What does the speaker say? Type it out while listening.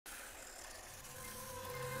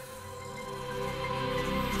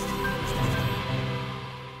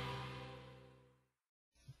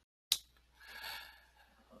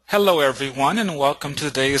Hello, everyone, and welcome to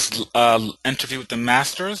today's interview with the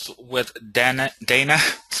Masters with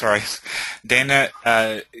sorry, Dana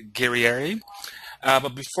Guerrieri. But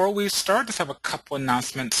before we start, just have a couple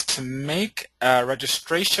announcements to make.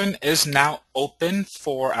 Registration is now open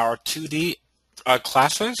for our 2D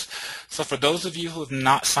classes. So for those of you who have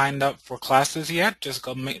not signed up for classes yet, just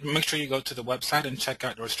go make sure you go to the website and check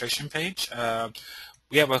out the registration page.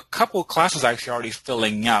 We have a couple classes actually already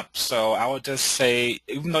filling up, so I would just say,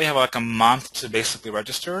 even though you have like a month to basically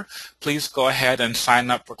register, please go ahead and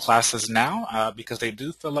sign up for classes now because they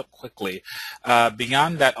do fill up quickly.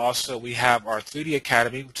 Beyond that, also, we have our 3D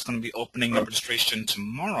Academy, which is going to be opening up registration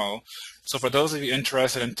tomorrow. So for those of you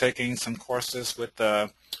interested in taking some courses with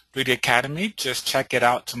the 3D Academy, just check it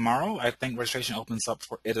out tomorrow. I think registration opens up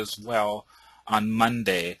for it as well on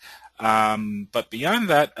Monday. But beyond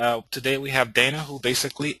that, today we have Dana, who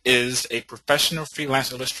basically is a professional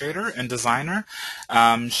freelance illustrator and designer.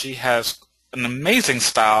 She has an amazing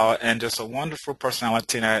style and just a wonderful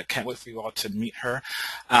personality, and I can't wait for you all to meet her.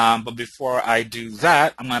 But before I do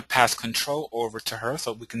that, I'm going to pass control over to her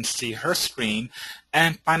so we can see her screen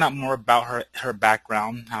and find out more about her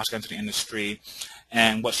background, how she got into the industry,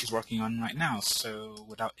 and what she's working on right now. So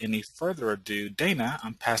without any further ado, Dana,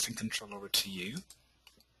 I'm passing control over to you.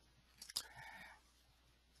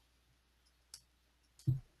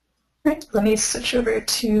 All right, let me switch over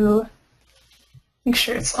to make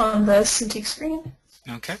sure it's on the Cintiq screen.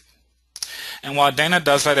 Okay. And while Dana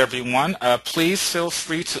does that, everyone, please feel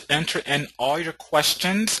free to enter in all your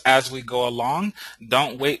questions as we go along.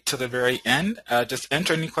 Don't wait till the very end. Just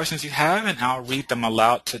enter any questions you have, and I'll read them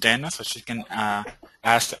aloud to Dana so she can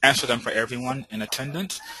answer them for everyone in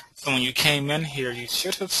attendance. So when you came in here, you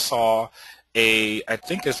should have saw I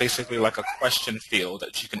think it's basically like a question field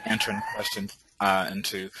that you can enter in questions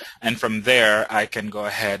into, and from there I can go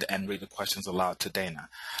ahead and read the questions aloud to Dana.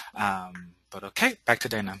 But okay, back to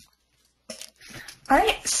Dana. All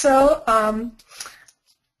right, so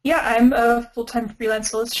yeah, I'm a full-time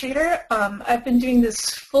freelance illustrator. I've been doing this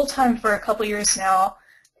full-time for a couple years now.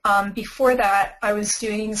 Before that, I was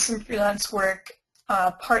doing some freelance work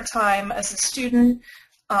part-time as a student.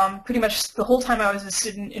 Pretty much the whole time I was a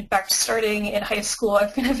student. In fact, starting in high school,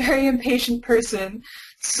 I've been a very impatient person.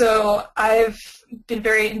 So I've been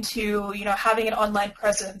very into, having an online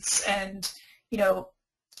presence and,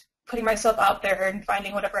 putting myself out there and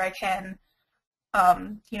finding whatever I can,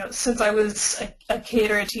 since I was a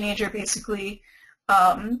kid or a teenager, basically.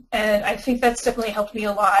 And I think that's definitely helped me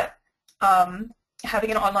a lot.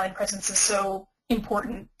 Having an online presence is so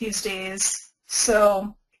important these days.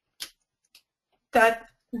 So that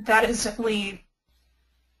has definitely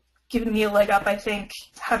given me a leg up, I think,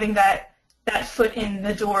 having that foot in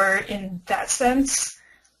the door in that sense.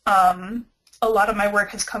 A lot of my work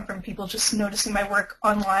has come from people just noticing my work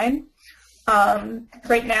online.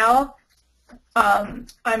 Right now,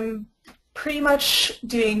 I'm pretty much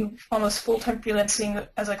doing almost full-time freelancing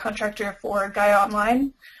as a contractor for Gaia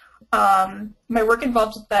Online. My work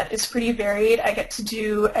involved with that is pretty varied. I get to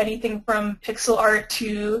do anything from pixel art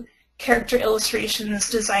to character illustrations,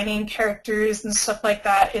 designing characters and stuff like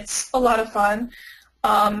that. It's a lot of fun.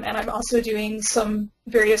 And I'm also doing some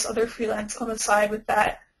various other freelance on the side with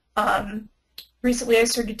that. Recently I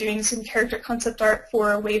started doing some character concept art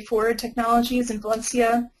for Way Forward Technologies in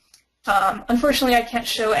Valencia. Unfortunately I can't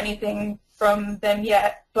show anything from them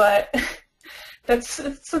yet, but that's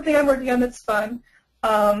something I'm working on that's fun.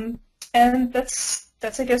 And that's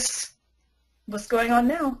I guess what's going on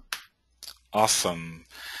now. Awesome.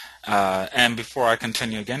 And before I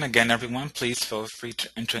continue again, everyone, please feel free to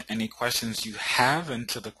enter any questions you have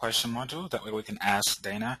into the question module. That way we can ask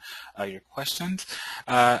Dana your questions.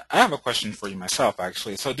 I have a question for you myself,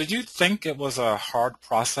 actually. So did you think it was a hard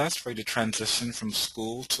process for you to transition from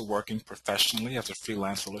school to working professionally as a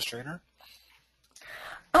freelance illustrator?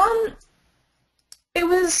 It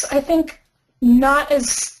was, I think, not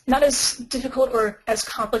as difficult or as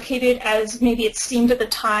complicated as maybe it seemed at the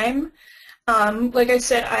time. Like I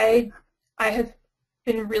said, I have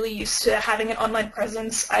been really used to having an online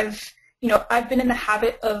presence. I've been in the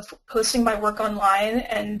habit of posting my work online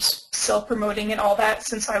and self-promoting and all that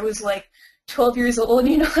since I was like 12 years old.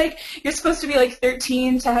 You're supposed to be like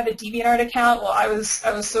 13 to have a DeviantArt account. Well, I was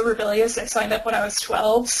so rebellious. I signed up when I was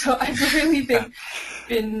 12, so I've really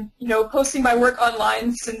been posting my work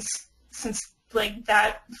online since like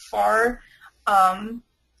that far.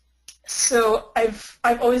 So I've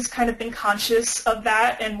always kind of been conscious of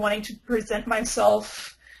that and wanting to present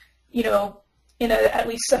myself, in a at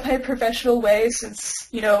least semi-professional way since,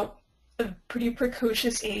 a pretty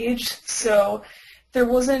precocious age. So there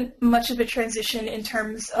wasn't much of a transition in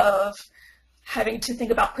terms of having to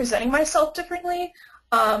think about presenting myself differently.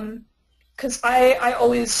 Because I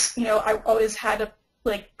always, I always had a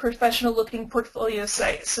like professional looking portfolio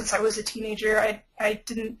site since I was a teenager. I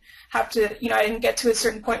didn't have to, I didn't get to a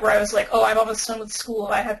certain point where I was like, oh, I'm almost done with school.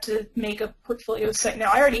 I have to make a portfolio site now.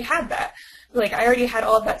 I already had that. Like, I already had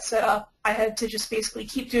all of that set up. I had to just basically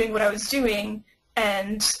keep doing what I was doing,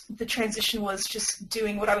 and the transition was just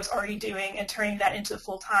doing what I was already doing and turning that into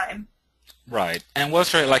full-time. Right. And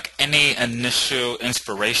was there like any initial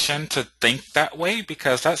inspiration to think that way?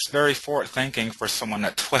 Because that's very forward thinking for someone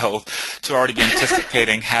at 12 to already be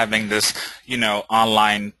anticipating having this,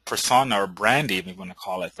 online persona or brand, even if you want to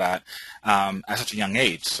call it that, at such a young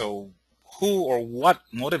age. So who or what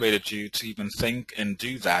motivated you to even think and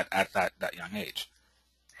do that at that young age?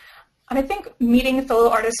 I think meeting fellow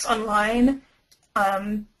artists online,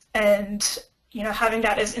 and having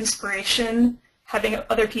that as inspiration, having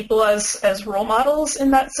other people as role models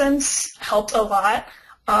in that sense helped a lot.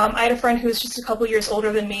 I had a friend who was just a couple years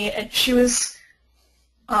older than me, and she was,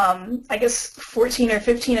 I guess, 14 or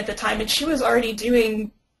 15 at the time, and she was already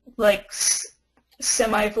doing like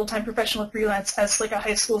semi full-time professional freelance as like a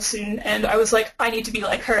high school student, and I was like, I need to be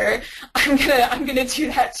like her. I'm gonna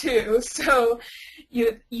do that too. So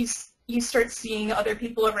you start seeing other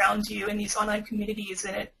people around you in these online communities,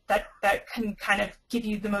 and that can kind of give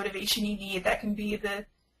you the motivation you need. That can be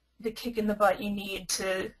the kick in the butt you need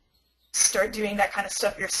to start doing that kind of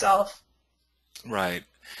stuff yourself. Right.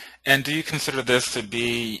 And do you consider this to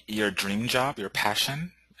be your dream job, your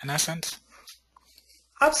passion, in essence?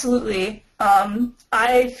 Absolutely.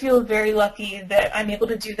 I feel very lucky that I'm able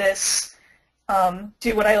to do this,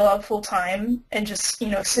 do what I love full time, and just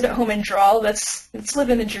sit at home and draw. It's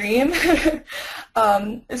living the dream.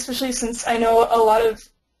 Especially since I know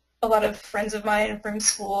a lot of friends of mine from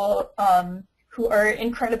school who are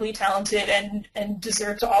incredibly talented and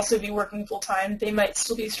deserve to also be working full time. They might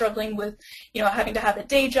still be struggling with having to have a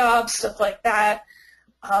day job, stuff like that.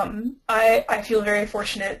 I feel very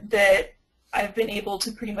fortunate that I've been able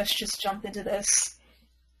to pretty much just jump into this.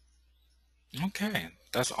 Okay,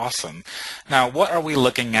 that's awesome. Now, what are we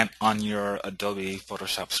looking at on your Adobe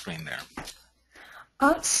Photoshop screen there?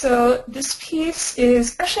 So this piece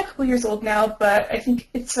is actually a couple years old now, but I think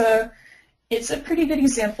it's a pretty good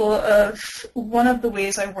example of one of the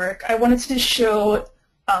ways I work. I wanted to show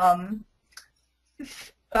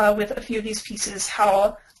with a few of these pieces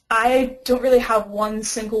how I don't really have one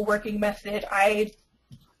single working method.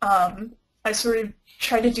 I sort of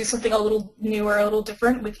try to do something a little newer, a little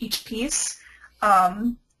different with each piece.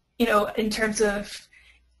 In terms of,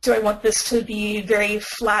 do I want this to be very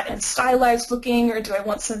flat and stylized looking, or do I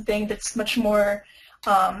want something that's much more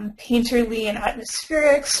painterly and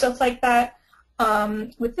atmospheric, stuff like that.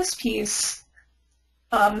 With this piece,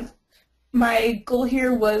 my goal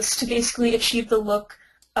here was to basically achieve the look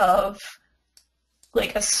of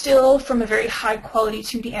like a still from a very high quality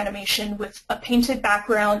 2D animation with a painted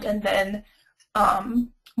background, and then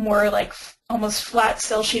more like almost flat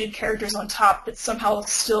cel shaded characters on top that somehow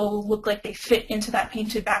still look like they fit into that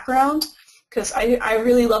painted background, because I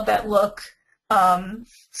really love that look.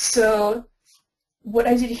 So what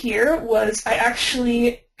I did here was I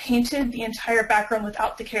actually painted the entire background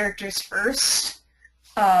without the characters first.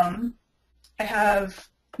 I have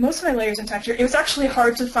most of my layers intact here. It was actually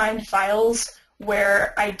hard to find files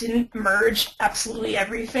where I didn't merge absolutely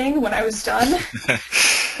everything when I was done.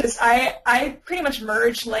 Because I pretty much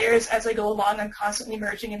merge layers as I go along. I'm constantly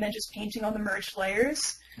merging and then just painting on the merged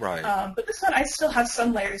layers. Right. But this one, I still have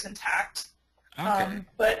some layers intact. Okay.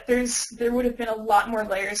 But there would have been a lot more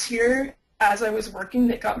layers here as I was working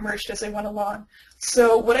that got merged as I went along.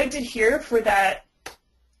 So what I did here for that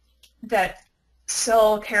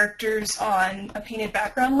cell characters on a painted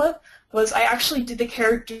background look was I actually did the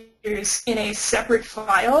characters in a separate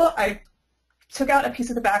file. I took out a piece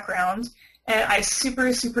of the background and I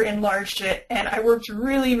super, super enlarged it, and I worked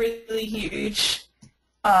really, really huge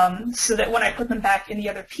so that when I put them back in the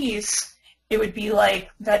other piece, it would be like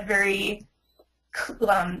that very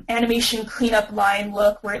animation cleanup line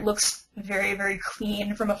look where it looks very, very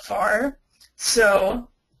clean from afar. So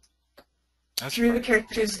drew the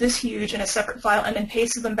characters this huge in a separate file and then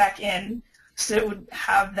pasted them back in so it would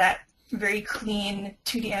have that very clean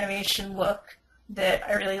 2D animation look that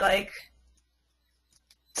I really like.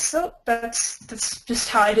 So that's just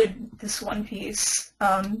how I did this one piece.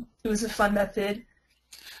 It was a fun method.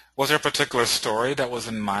 Was there a particular story that was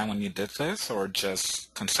in mind when you did this, or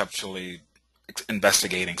just conceptually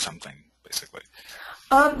investigating something, basically?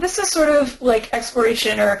 This is sort of like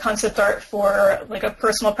exploration or concept art for like a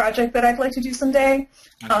personal project that I'd like to do someday.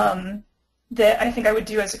 Okay. That I think I would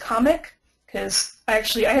do as a comic, because I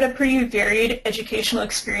had a pretty varied educational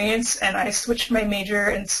experience, and I switched my major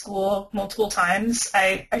in school multiple times.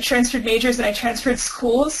 I transferred majors and I transferred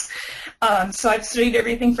schools. So I've studied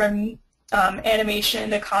everything from animation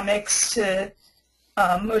to comics to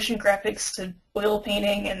motion graphics to oil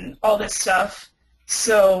painting and all this stuff.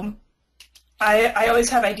 So I always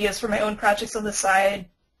have ideas for my own projects on the side,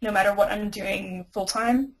 no matter what I'm doing full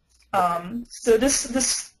time. So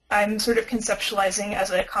this I'm sort of conceptualizing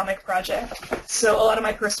as a comic project. So a lot of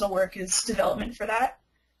my personal work is development for that.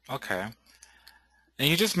 Okay. And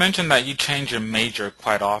you just mentioned that you change your major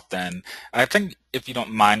quite often. I think if you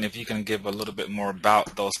don't mind, if you can give a little bit more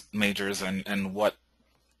about those majors and what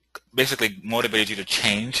basically motivated you to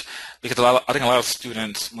change, because I think a lot of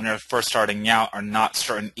students, when they're first starting out, are not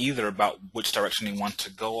certain either about which direction they want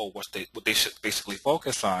to go or what they should basically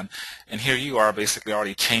focus on. And here you are basically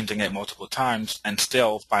already changing it multiple times and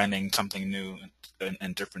still finding something new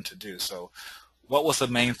and different to do. So what was the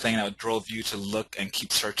main thing that drove you to look and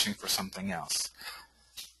keep searching for something else?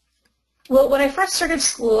 Well, when I first started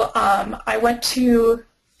school,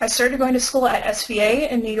 I started going to school at SVA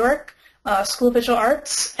in New York, School of Visual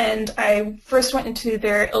Arts, and I first went into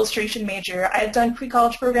their illustration major. I had done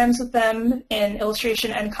pre-college programs with them in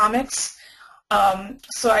illustration and comics,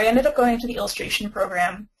 so I ended up going into the illustration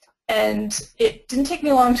program. And it didn't take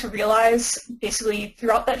me long to realize, basically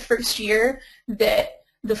throughout that first year, that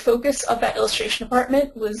the focus of that illustration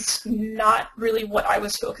department was not really what I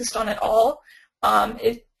was focused on at all.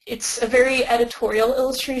 It's a very editorial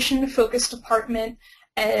illustration-focused department,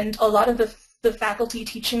 and a lot of the faculty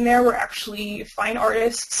teaching there were actually fine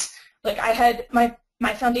artists. Like I had my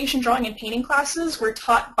foundation drawing and painting classes were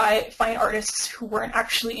taught by fine artists who weren't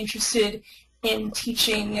actually interested in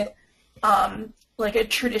teaching like a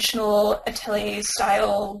traditional atelier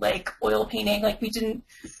style like oil painting. Like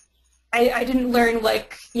I didn't learn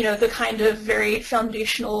like, you know, the kind of very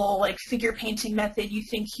foundational like figure painting method you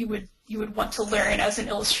think you would want to learn as an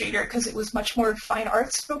illustrator, because it was much more fine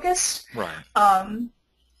arts focused. Right.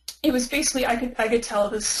 It was basically I could tell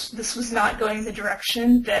this was not going the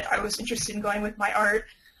direction that I was interested in going with my art.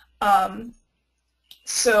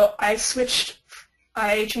 So I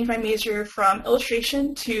changed my major from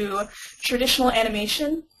illustration to traditional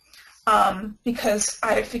animation, because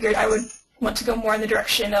I figured I would want to go more in the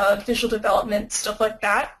direction of visual development, stuff like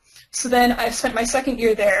that. So then I spent my second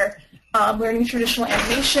year there learning traditional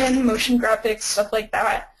animation, motion graphics, stuff like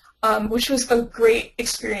that, which was a great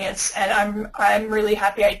experience, and I'm really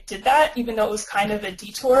happy I did that, even though it was kind of a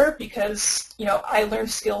detour, because, you know, I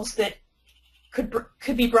learned skills that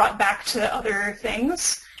could be brought back to other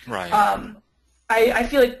things. Right. I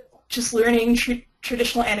feel like just learning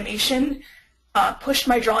traditional animation pushed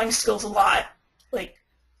my drawing skills a lot, like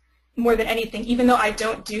more than anything. Even though I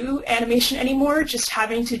don't do animation anymore, just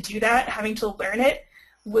having to do that, having to learn it,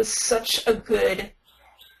 was such a good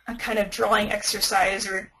kind of drawing exercise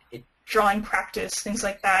or drawing practice, things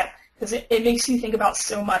like that, because it makes you think about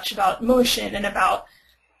so much about motion and about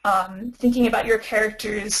thinking about your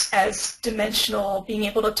characters as dimensional, being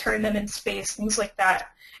able to turn them in space, things like that.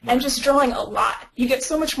 Right. And just drawing a lot. You get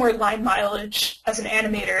so much more line mileage as an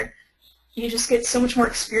animator. You just get so much more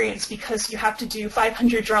experience because you have to do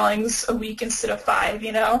 500 drawings a week instead of 5,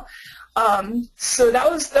 you know? So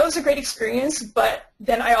that was a great experience, but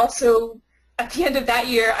then I also, at the end of that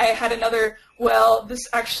year, I had another, well, this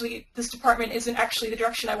department isn't actually the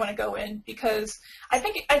direction I want to go in, because I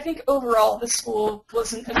think overall the school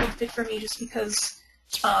wasn't a good fit for me, just because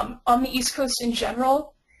on the East Coast in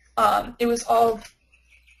general, it was all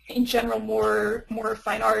in general more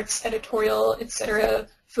fine arts, editorial, etc.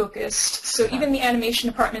 focused. So even the animation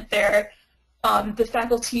department there, the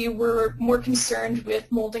faculty were more concerned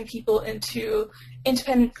with molding people into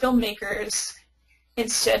independent filmmakers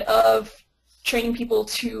instead of training people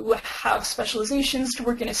to have specializations, to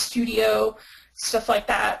work in a studio, stuff like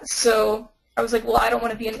that. So I was like, well, I don't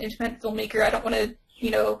want to be an independent filmmaker. I don't want to,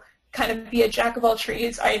 you know, kind of be a jack of all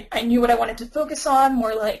trades. I knew what I wanted to focus on,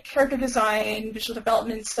 more like character design, visual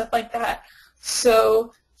development, stuff like that.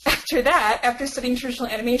 So after that, after studying traditional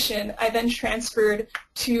animation, I then transferred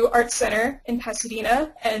to Art Center in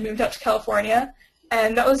Pasadena and moved out to California.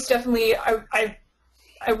 And that was definitely,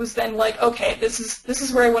 I was then like, okay, this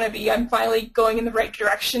is where I want to be. I'm finally going in the right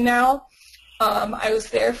direction now. I was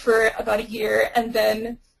there for about a year, and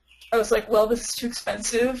then I was like, well, this is too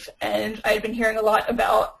expensive, and I had been hearing a lot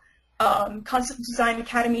about Concept Design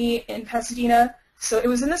Academy in Pasadena, so it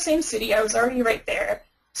was in the same city. I was already right there.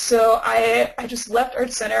 So I just left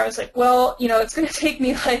Art Center. I was like, well, you know, it's going to take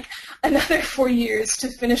me like another 4 years to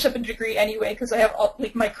finish up a degree anyway, because I have all,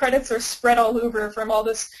 like, my credits are spread all over from all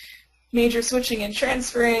this major switching and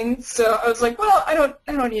transferring. So I was like, well, I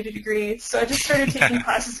don't need a degree. So I just started taking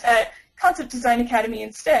classes at Concept Design Academy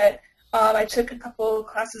instead. I took a couple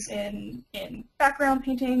classes in background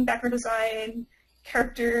painting, background design,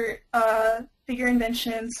 character figure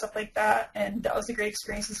invention, stuff like that, and that was a great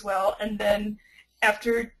experience as well. And then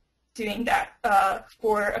after doing that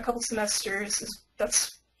for a couple semesters,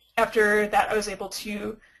 after that I was able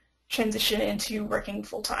to transition into working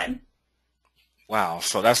full time. Wow.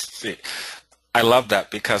 So I love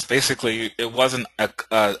that because basically it wasn't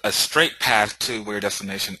a straight path to where your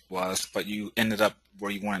destination was, but you ended up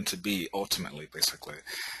where you wanted to be ultimately, basically.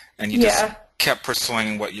 And you just Yeah. kept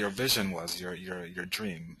pursuing what your vision was, your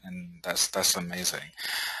dream, and that's amazing.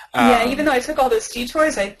 Yeah, even Um, though I took all those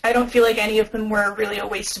detours, I don't feel like any of them were really a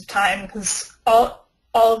waste of time because all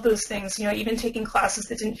of those things, even taking classes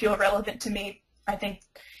that didn't feel relevant to me, I think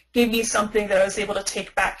gave me something that I was able to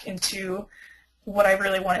take back into what I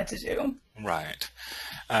really wanted to do. right.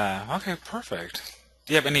 Okay, perfect.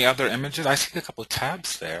 Do you have any other images? I see a couple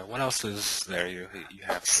tabs there. What else is there you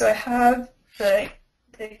have So I here? have the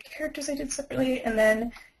characters I did separately, and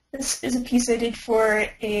then this is a piece I did for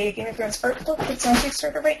a Game of Thrones art book that's on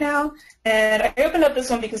Kickstarter right now. And I opened up this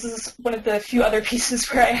one because this is one of the few other pieces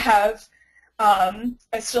where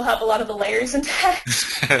I still have a lot of the layers intact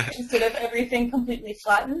instead of everything completely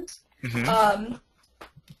flattened. hmm Um,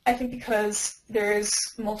 I think because there's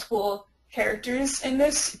multiple characters in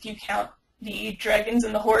this, if you count the dragons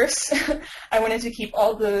and the horse, I wanted to keep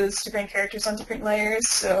all those different characters on different layers,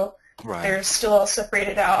 so Right. they're still all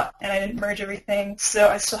separated out, and I didn't merge everything. So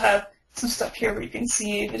I still have some stuff here where you can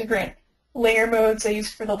see the different layer modes I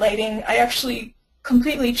used for the lighting. I actually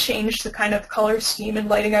completely changed the kind of color scheme and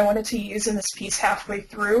lighting I wanted to use in this piece halfway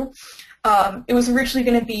through. It was originally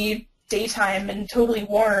going to be daytime and totally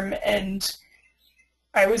warm, and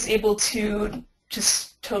I was able to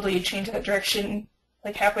just totally change that direction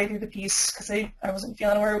like halfway through the piece because I wasn't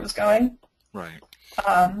feeling where it was going. Right.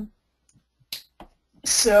 Um,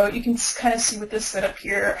 so you can kind of see with this setup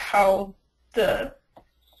here the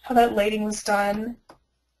how that lighting was done.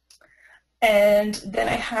 And then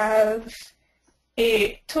I have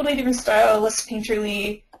a totally different style, less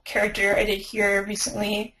painterly character I did here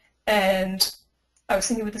recently, and I was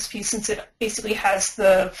thinking with this piece, since it basically has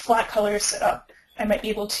the flat color set up, I might be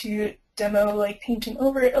able to demo like painting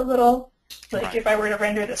over it a little, like Right. if I were to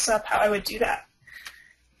render this up, how I would do that.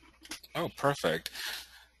 Oh, perfect.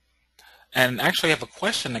 And actually, I have a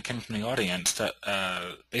question that came from the audience that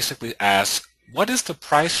basically asks, what is the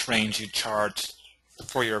price range you charge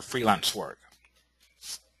for your freelance work?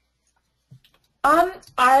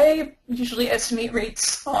 I usually estimate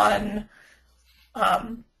rates on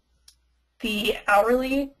um, the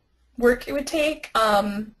hourly work it would take.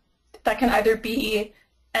 That can either be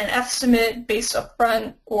an estimate based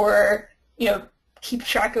upfront or, keep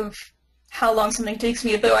track of how long something takes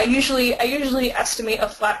me. Though I usually estimate a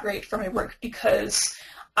flat rate for my work because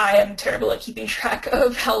I am terrible at keeping track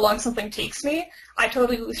of how long something takes me. I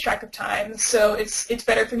totally lose track of time. So it's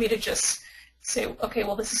better for me to just say, okay,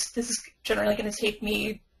 well this is generally going to take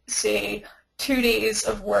me, say, 2 days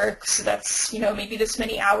of work, so that's maybe this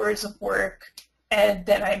many hours of work, and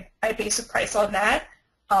then I base a price on that.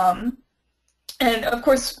 Um, and of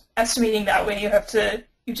course, estimating that way, you have to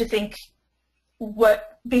think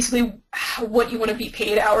what you want to be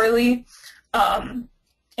paid hourly, um,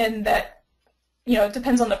 and that it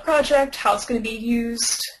depends on the project, how it's going to be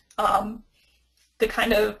used, um, the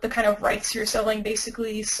kind of rights you're selling,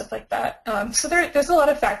 basically stuff like that. So there's a lot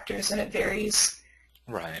of factors, and it varies.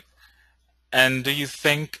 Right. And do you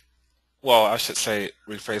think, well, I should say,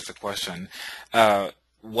 rephrase the question, uh,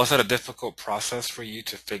 was it a difficult process for you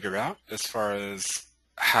to figure out as far as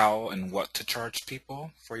how and what to charge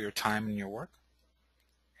people for your time and your work?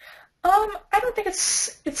 I don't think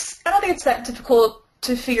it's that difficult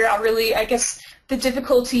to figure out, really. I guess the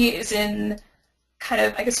difficulty is in kind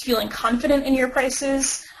of, I guess, feeling confident in your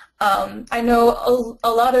prices. I know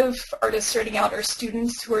a lot of artists starting out are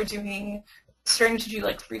students who are starting to do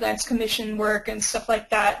like freelance commission work and stuff like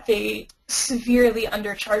that. They severely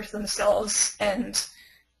undercharge themselves, and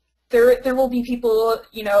there will be people,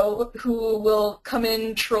 who will come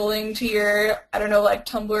in trolling to your, I don't know, like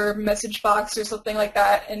Tumblr message box or something like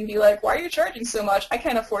that and be like, why are you charging so much? I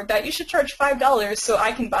can't afford that. You should charge $5 so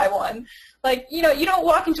I can buy one. Like, you don't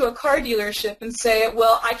walk into a car dealership and say,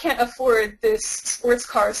 well, I can't afford this sports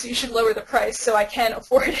car, so you should lower the price so I can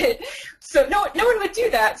afford it. So no one would do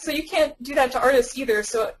that. So you can't do that to artists either.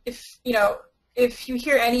 So if you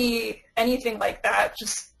hear anything like that,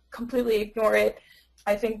 just completely ignore it.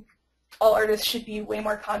 I think all artists should be way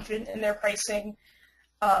more confident in their pricing.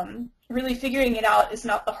 really figuring it out is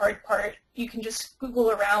not the hard part. You can just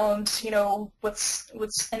Google around, what's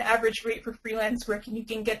an average rate for freelance work, and you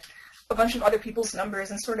can get a bunch of other people's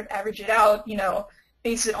numbers and sort of average it out,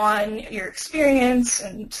 base it on your experience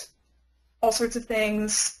and all sorts of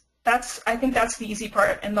things. I think that's the easy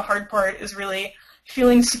part, and the hard part is really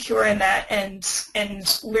feeling secure in that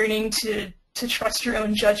and learning to trust your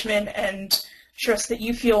own judgment and trust that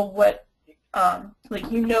you feel what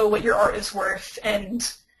what your art is worth,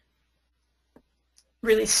 and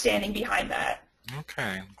really standing behind that.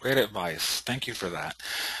 Okay, great advice. Thank you for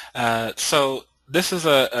that. So this is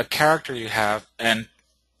a character you have, and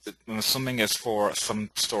I'm assuming it's for some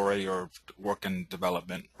story or work in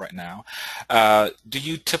development right now. Do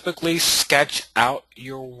you typically sketch out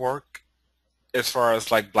your work as far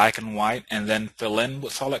as like black and white and then fill in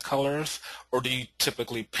with solid colors, or do you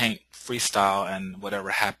typically paint freestyle and whatever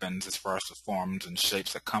happens as far as the forms and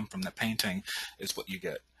shapes that come from the painting is what you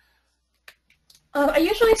get? I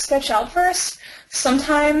usually sketch out first.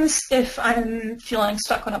 Sometimes if I'm feeling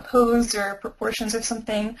stuck on a pose or proportions or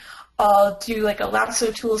something, I'll do like a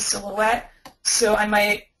lasso tool silhouette. So I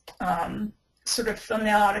might sort of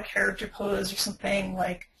thumbnail out a character pose or something,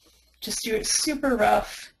 like just do it super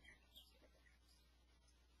rough.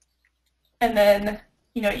 And then,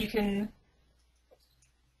 you can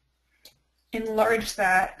enlarge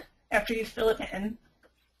that after you fill it in.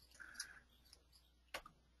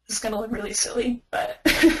 This is going to look really silly, but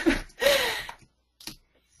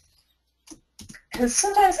because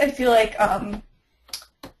sometimes I feel like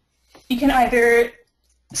you can either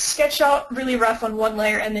sketch out really rough on one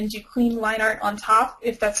layer and then do clean line art on top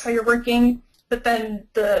if that's how you're working, but then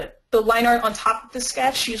the line art on top of the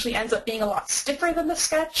sketch usually ends up being a lot stiffer than the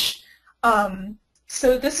sketch.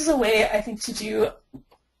 So this is a way, I think, to do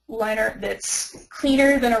line art that's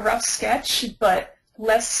cleaner than a rough sketch, but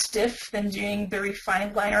less stiff than doing the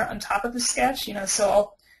refined line art on top of the sketch. So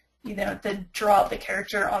I'll, then draw out the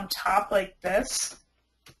character on top like this.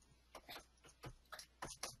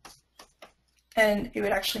 And it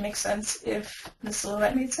would actually make sense if the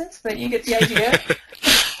silhouette made sense, but you get the idea.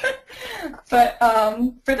 But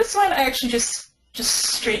for this one, I actually just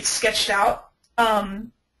straight sketched out.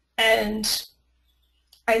 And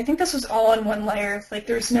I think this was all on one layer. Like,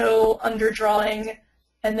 there's no underdrawing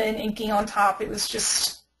and then inking on top. It was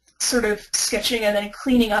just sort of sketching and then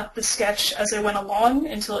cleaning up the sketch as I went along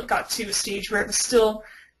until it got to a stage where it was still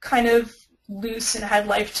kind of loose and had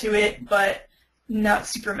life to it, but not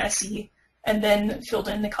super messy, and then filled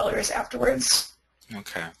in the colors afterwards.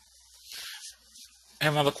 Okay. I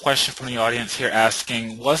have another question from the audience here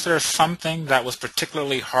asking, was there something that was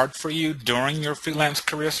particularly hard for you during your freelance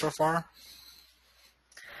career so far?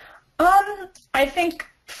 I think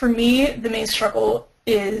for me, the main struggle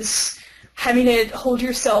is having to hold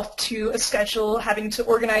yourself to a schedule, having to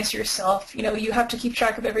organize yourself. You have to keep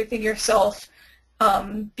track of everything yourself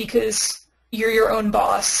because you're your own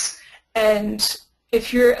boss. And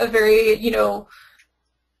if you're a very,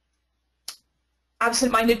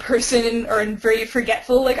 absent-minded person or very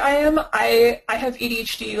forgetful like I am, I have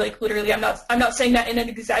ADHD. Like, literally, I'm not saying that in an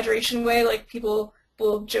exaggeration way. Like, people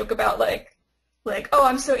will joke about like oh,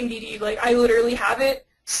 I'm so ADD. Like, I literally have it.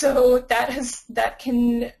 So that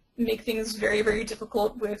can make things very, very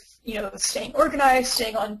difficult with staying organized,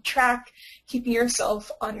 staying on track, keeping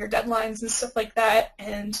yourself on your deadlines and stuff like that.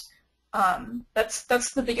 And that's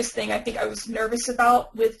the biggest thing I think I was nervous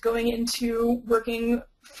about with going into working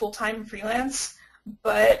full-time freelance.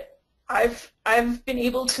 But I've been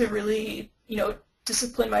able to really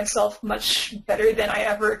discipline myself much better than I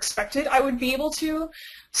ever expected I would be able to.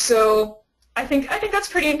 So I think that's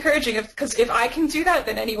pretty encouraging, because if I can do that,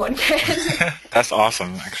 then anyone can. That's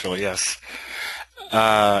awesome, actually, yes.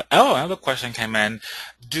 Another question came in.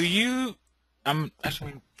 Do you,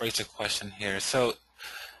 actually raise a question here. So,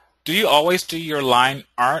 do you always do your line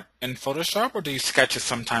art in Photoshop, or do you sketch it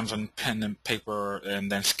sometimes on pen and paper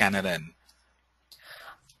and then scan it in?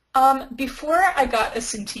 Before I got a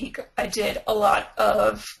Cintiq, I did a lot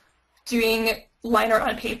of doing line art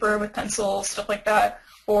on paper with pencil, stuff like that,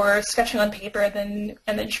 or sketching on paper and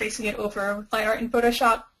then tracing it over with line art in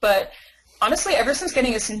Photoshop. But honestly, ever since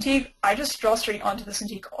getting a Cintiq, I just draw straight onto the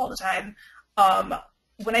Cintiq all the time.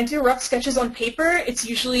 When I do rough sketches on paper, it's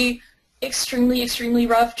usually extremely, extremely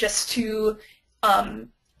rough, just to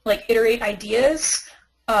iterate ideas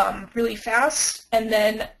really fast, and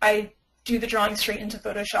then I do the drawing straight into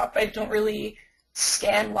Photoshop. I don't really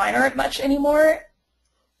scan line art much anymore.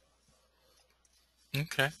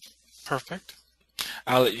 Okay, perfect.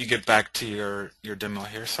 I'll let you get back to your demo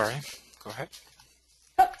here. Sorry. Go ahead.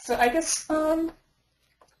 Oh, so I guess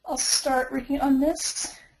I'll start working on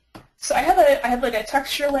this. So I have like a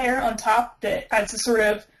texture layer on top that adds a sort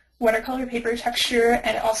of watercolor paper texture,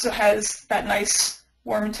 and it also has that nice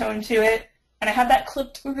warm tone to it. And I have that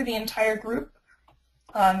clipped over the entire group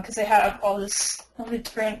because I have all the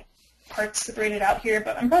different parts separated out here.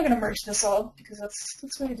 But I'm probably gonna merge this all because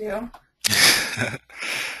that's what I do.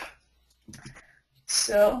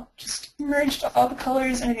 So just merged all the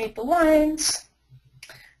colors underneath the lines,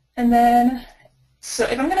 and then so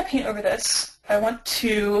if I'm gonna paint over this, I want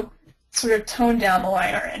to sort of tone down the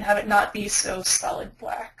line art and have it not be so solid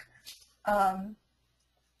black.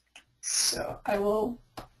 So I will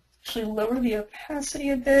actually lower the opacity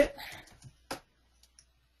a bit.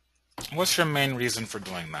 What's your main reason for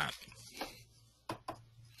doing that?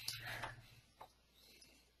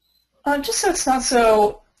 Just so it's not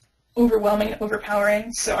so overwhelming and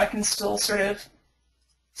overpowering, so I can still sort of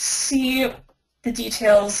see the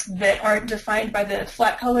details that aren't defined by the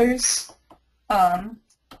flat colors.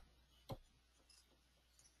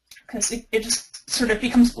 Because it just sort of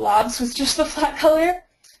becomes blobs with just the flat color,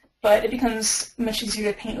 but it becomes much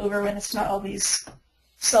easier to paint over when it's not all these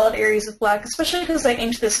solid areas of black, especially because I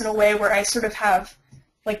inked this in a way where I sort of have,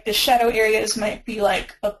 like, the shadow areas might be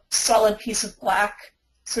like a solid piece of black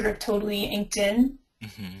sort of totally inked in.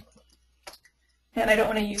 Mm-hmm. And I don't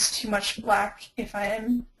want to use too much black if I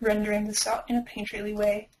am rendering this out in a painterly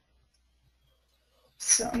way.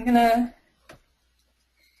 So I'm gonna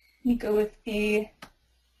go with a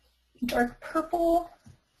dark purple.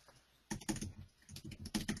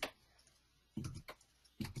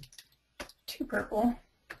 Too purple.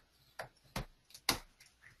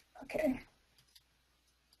 Okay.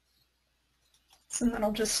 So then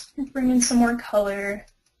I'll just bring in some more color.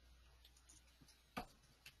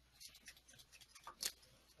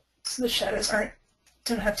 So the shadows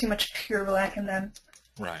don't have too much pure black in them.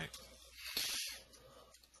 Right.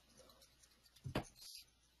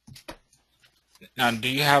 Now, do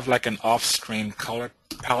you have like an off-screen color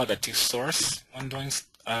palette that you source when doing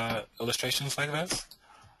illustrations like this?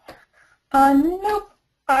 Nope.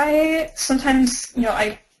 I sometimes,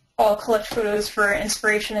 I'll collect photos for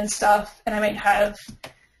inspiration and stuff, and I might have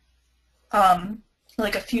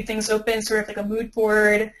like a few things open, sort of like a mood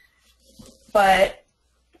board, but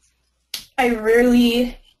I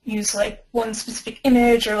rarely use like one specific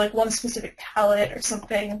image or like one specific palette or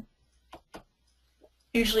something.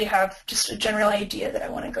 Usually have just a general idea that I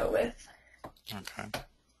want to go with. Okay.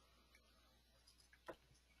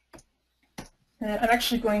 And I'm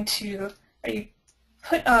actually going to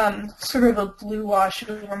put sort of a blue wash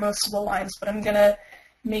over most of the lines, but I'm going to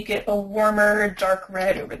make it a warmer dark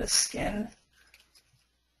red over the skin.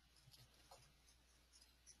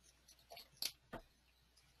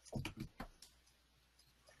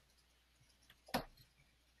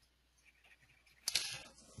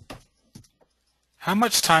 How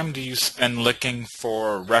much time do you spend looking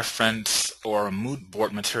for reference or mood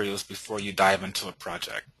board materials before you dive into a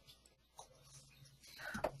project?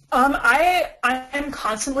 I'm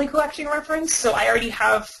constantly collecting reference, so I already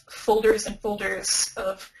have folders and folders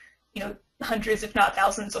of, hundreds if not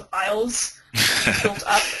thousands of files built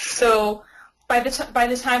up. So by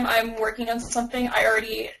the time I'm working on something, I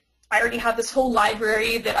already have this whole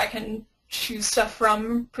library that I can choose stuff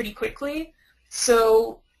from pretty quickly.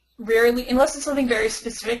 So rarely, unless it's something very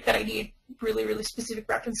specific that I need really, really specific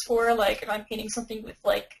reference for, like if I'm painting something with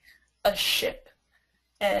like a ship,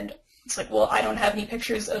 and it's like, well, I don't have any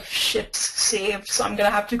pictures of ships saved, so I'm going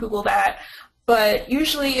to have to Google that. But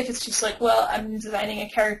usually if it's just like, well, I'm designing a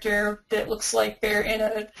character that looks like they're in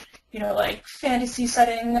a, like fantasy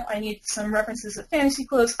setting, I need some references of fantasy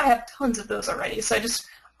clothes, I have tons of those already. So I just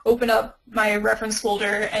open up my reference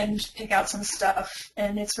folder and pick out some stuff,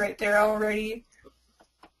 and it's right there already.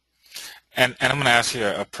 And I'm going to ask you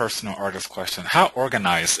a personal artist question. How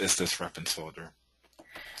organized is this reference folder?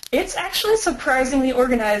 It's actually surprisingly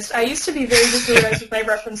organized. I used to be very disorganized with my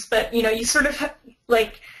reference, but, you sort of,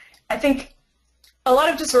 I think a lot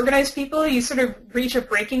of disorganized people, you sort of reach a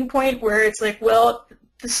breaking point where it's like, well,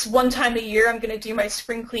 this one time a year I'm going to do my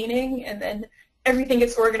spring cleaning, and then everything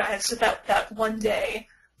gets organized about that one day.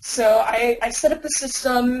 So I set up a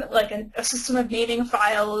system, like a system of naming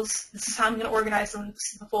files. This is how I'm going to organize them.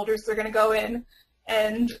 This is the folders they're going to go in.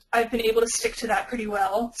 And I've been able to stick to that pretty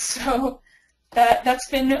well. So that's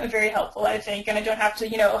been very helpful, I think. And I don't have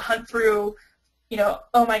to, hunt through,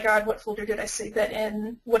 oh my God, what folder did I save that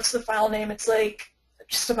in? What's the file name? It's like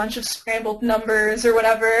just a bunch of scrambled numbers or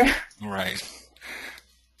whatever. Right.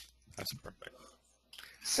 That's perfect.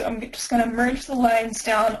 So I'm just going to merge the lines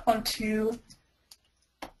down onto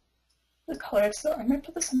the color. So I'm going to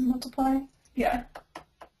put this in multiply. Yeah.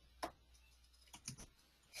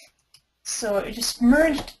 So it just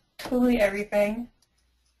merged totally everything.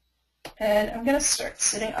 And I'm going to start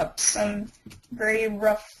setting up some very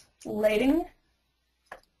rough lighting.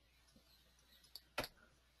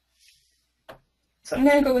 So I'm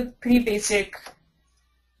going to go with pretty basic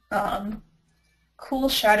cool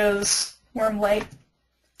shadows, warm light.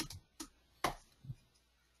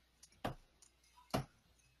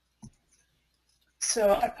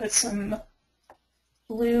 So I put some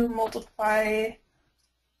blue multiply.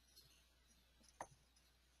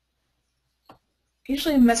 I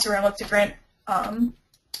usually mess around with different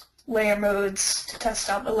layer modes to test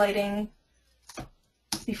out the lighting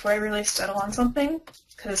before I really settle on something,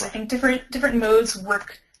 because I think different modes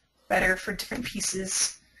work better for different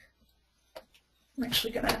pieces. I'm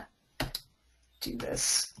actually gonna do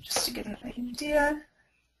this just to get an idea.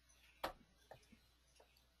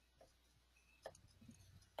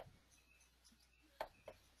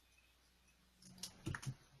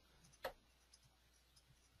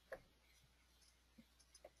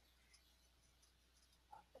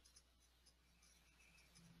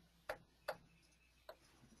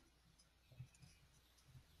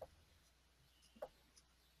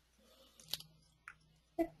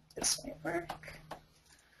 This might work.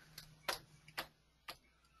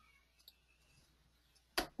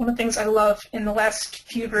 One of the things I love in the last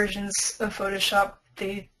few versions of Photoshop,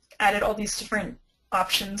 they added all these different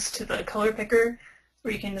options to the color picker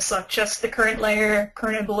where you can select just the current layer,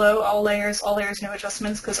 current and below, all layers, no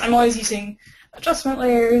adjustments, because I'm always using adjustment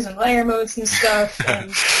layers and layer modes and stuff, and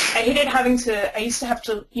I hated having to, I used to have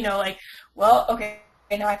to, you know, like, well, okay,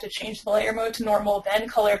 now I have to change the layer mode to normal, then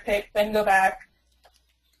color pick, then go back.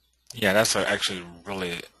 Yeah, that's actually a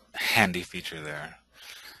really handy feature there.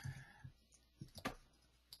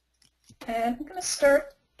 And I'm going to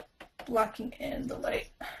start blocking in the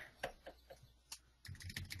light.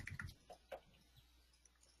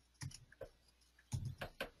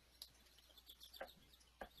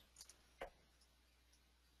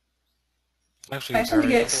 Actually, I tend to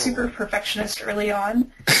get super perfectionist early on,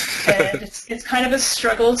 and it's kind of a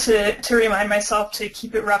struggle to remind myself to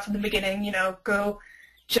keep it rough in the beginning, you know, go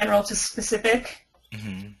general to specific.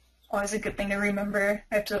 Mm-hmm. Always a good thing to remember.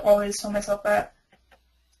 I have to always tell myself that.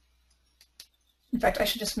 In fact, I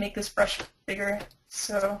should just make this brush bigger,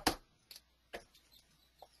 so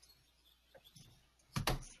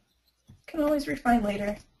can always refine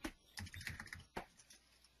later.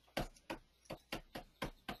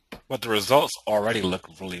 But the results already look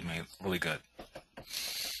really good.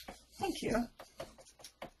 Thank you.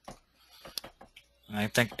 And I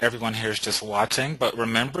think everyone here is just watching, but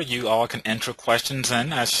remember, you all can enter questions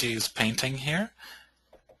in as she's painting here.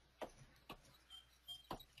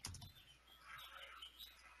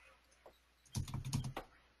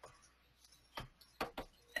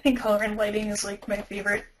 I think color and lighting is like my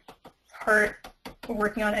favorite part of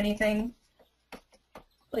working on anything.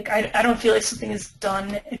 Like, I don't feel like something is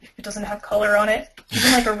done if it doesn't have color on it.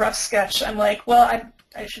 Even like a rough sketch, I'm like, well,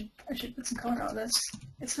 I should put some color on this.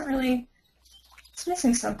 It's not really, it's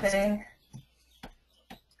missing something.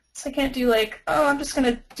 So I can't do like, oh, I'm just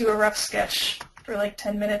gonna do a rough sketch for like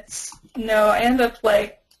 10 minutes. No, I end up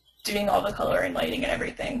like doing all the color and lighting and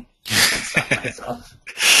everything. And stuff myself.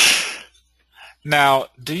 Now,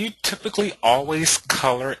 do you typically always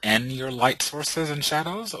color in your light sources and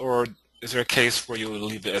shadows, or is there a case where you would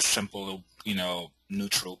leave it as simple, you know,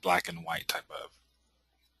 neutral black and white type of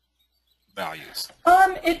values?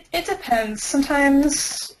 It depends.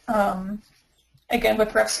 Sometimes, again,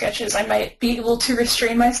 with rough sketches, I might be able to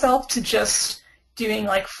restrain myself to just doing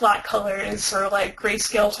like flat colors or like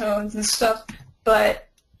grayscale tones and stuff, but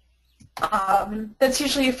that's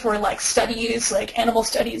usually for like studies, like animal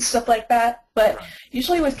studies, stuff like that. But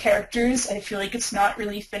usually with characters, I feel like it's not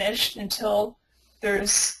really finished until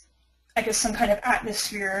there's, I guess, some kind of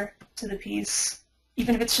atmosphere to the piece.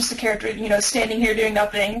 Even if it's just a character, you know, standing here doing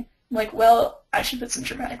nothing. I'm like, well, I should put some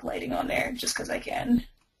dramatic lighting on there just because I can.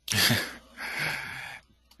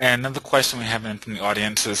 And another question we have in from the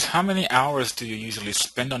audience is, how many hours do you usually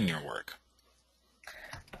spend on your work?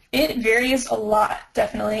 It varies a lot,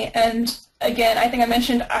 definitely. And again, I think I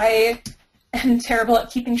mentioned I am terrible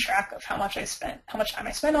at keeping track of how much time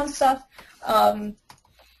I spend on stuff.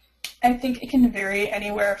 I think it can vary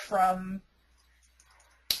anywhere from,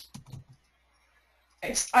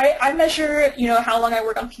 I measure, you know, how long I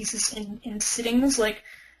work on pieces in sittings, like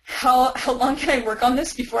how long can I work on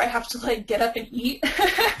this before I have to like get up and eat?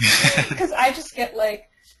 Because I just get like,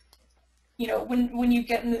 you know, when you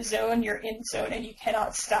get in the zone, you're in zone and you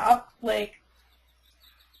cannot stop. Like,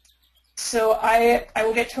 so I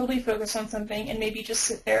will get totally focused on something and maybe just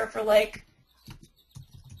sit there for like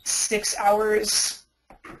 6 hours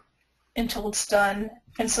until it's done,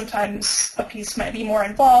 And sometimes a piece might be more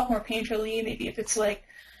involved, more painterly. Maybe if it's like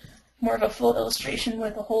more of a full illustration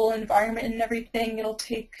with the whole environment and everything, it'll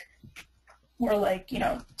take more like,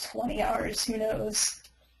 20 hours, who knows.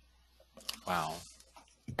 Wow.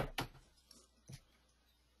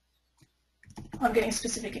 I'm getting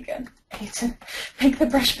specific again. I need to make the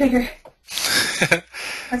brush bigger.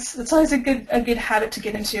 That's always a good habit to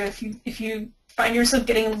get into. If you find yourself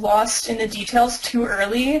getting lost in the details too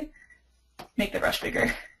early, make the brush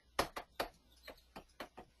bigger.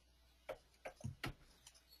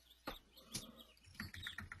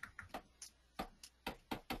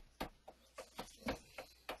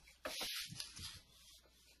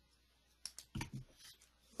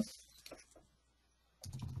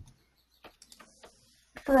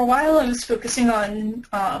 For a while, I was focusing on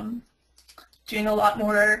doing a lot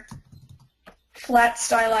more flat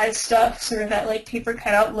stylized stuff, sort of that like paper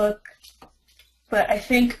cutout look. But I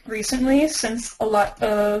think recently, since a lot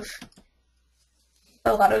of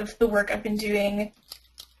the work I've been doing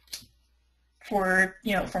for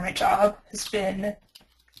my job has been,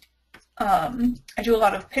 I do a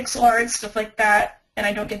lot of pixel art, stuff like that, and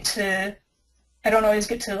I don't always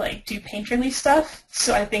get to like do painterly stuff.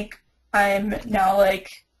 So I think I'm now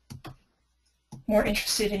like more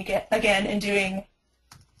interested in doing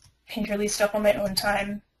painterly stuff on my own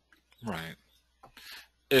time. Right.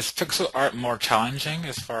 Is pixel art more challenging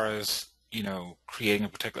as far as, creating a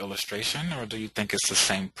particular illustration, or do you think it's the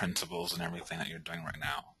same principles and everything that you're doing right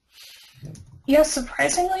now? Yeah,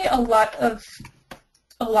 surprisingly, a lot of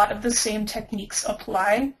the same techniques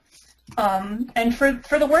apply. And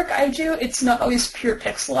for the work I do, it's not always pure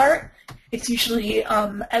pixel art. It's usually,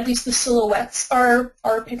 at least the silhouettes are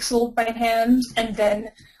pixeled by hand, and then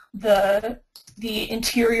the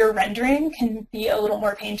interior rendering can be a little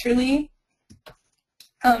more painterly.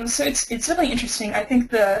 So it's definitely interesting. I think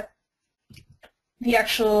the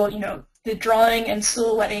actual, the drawing and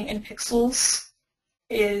silhouetting in pixels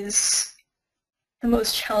is the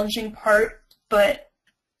most challenging part, but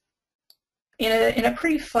in a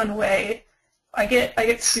pretty fun way. I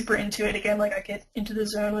get super into it again, like I get into the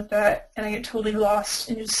zone with that, and I get totally lost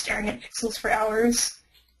in just staring at pixels for hours.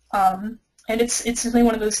 And it's definitely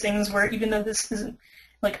one of those things where even though this isn't,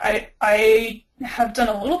 like I have done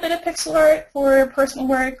a little bit of pixel art for personal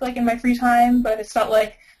work, like in my free time, but it's not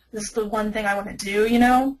like this is the one thing I want to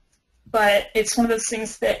do. But it's one of those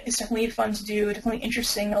things that is definitely fun to do, definitely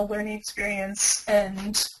interesting, a learning experience,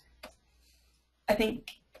 and I think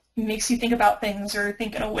makes you think about things or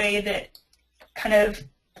think in a way that kind of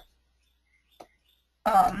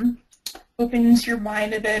opens your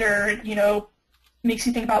mind a bit, or makes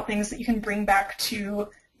you think about things that you can bring back to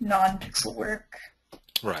non-pixel work.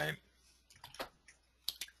 Right.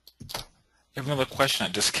 I have another question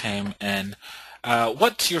that just came in.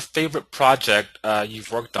 What's your favorite project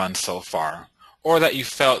you've worked on so far, or that you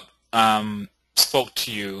felt spoke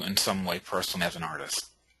to you in some way personally as an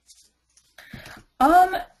artist?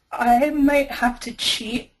 I might have to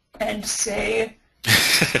cheat and say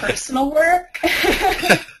personal work,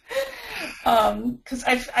 because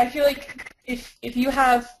I feel like if you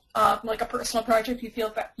have like a personal project you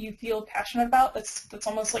feel passionate about, that's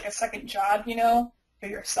almost like a second job, for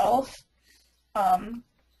yourself. And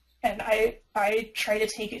I try to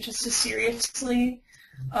take it just as seriously,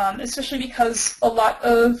 especially because a lot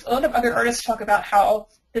of other artists talk about how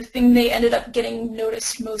the thing they ended up getting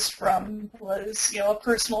noticed most from was, a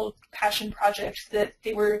personal passion project that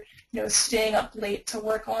they were, staying up late to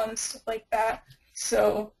work on, stuff like that.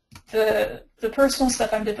 So the personal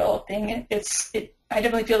stuff I'm developing, I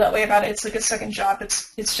definitely feel that way about it. It's like a second job.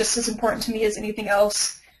 It's just as important to me as anything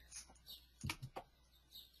else.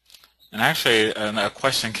 And actually, a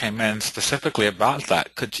question came in specifically about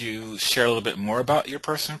that. Could you share a little bit more about your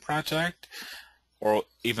personal project, or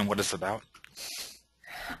even what it's about?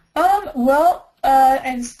 Well,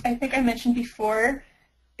 as I think I mentioned before,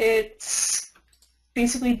 it's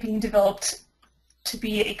basically being developed to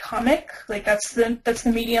be a comic. Like that's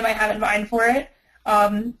the medium I have in mind for it.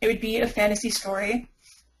 It would be a fantasy story,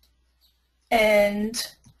 and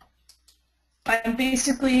I'm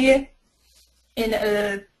basically in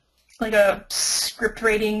a script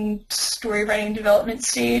writing, story writing development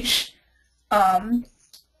stage.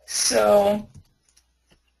 So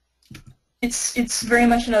it's very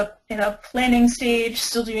much in a planning stage,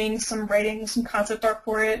 still doing some writing, some concept art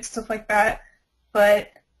for it, stuff like that. But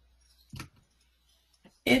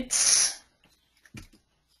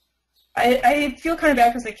I feel kind of bad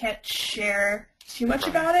because I can't share too much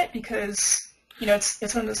about it, because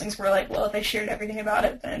it's one of those things where, like, well, if I shared everything about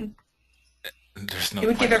it, then There's no it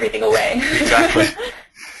would point. give everything away. Exactly.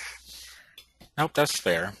 Nope, that's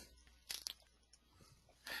fair.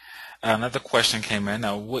 Another question came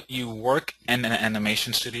in. Would you work in an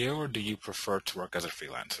animation studio, or do you prefer to work as a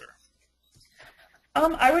freelancer?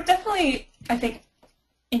 I would definitely, I think,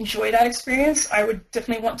 enjoy that experience. I would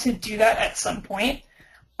definitely want to do that at some point.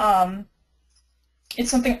 Um, it's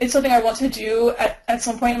something I want to do at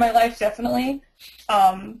some point in my life, definitely.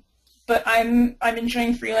 Um, but I'm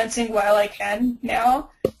enjoying freelancing while I can now.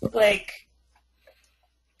 Like,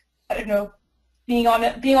 I don't know, being on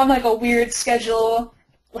like a weird schedule,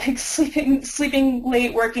 like sleeping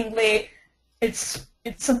late, working late. It's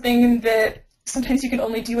something that sometimes you can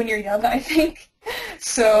only do when you're young, I think.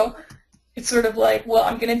 So it's sort of like, well,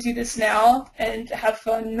 I'm gonna do this now and have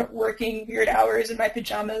fun working weird hours in my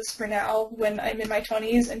pajamas for now when I'm in my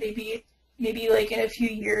 20s, and maybe like in a few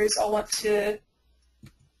years I'll want to,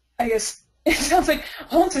 I guess it sounds like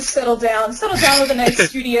I want to settle down with a nice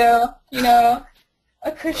studio, a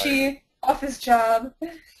Right. cushy office job.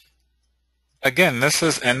 Again, this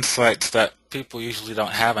is insights that people usually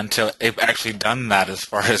don't have until they've actually done that as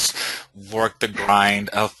far as work the grind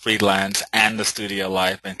of freelance and the studio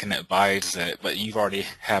life and can advise it. But you've already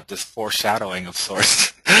have this foreshadowing of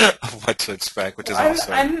sorts of what to expect, which Well, is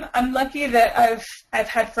I'm awesome. I'm I'm lucky that I've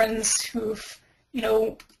had friends who've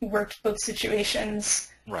worked both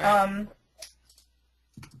situations. Right. Um,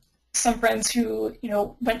 some friends who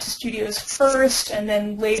went to studios first and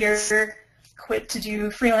then later quit to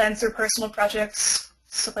do freelance or personal projects,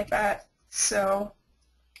 stuff like that. So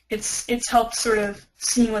it's helped sort of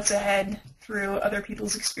seeing what's ahead through other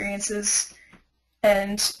people's experiences.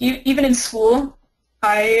 And even in school,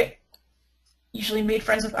 I usually made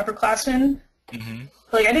friends with upperclassmen. Hmm.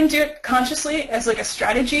 Like I didn't do it consciously as like a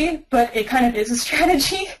strategy, but it kind of is a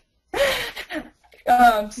strategy.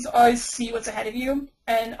 To always see what's ahead of you.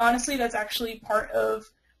 And honestly, that's actually part of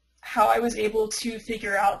how I was able to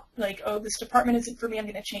figure out, like, oh, this department isn't for me. I'm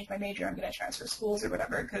going to change my major. I'm going to transfer schools or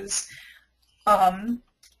whatever. Because a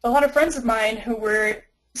lot of friends of mine who were,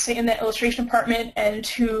 say, in the illustration department and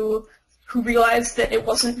who realized that it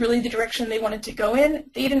wasn't really the direction they wanted to go in,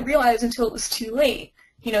 they didn't realize until it was too late.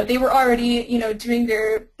 They were already, doing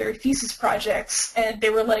their thesis projects, and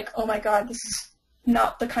they were like, oh my god, this is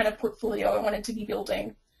not the kind of portfolio I wanted to be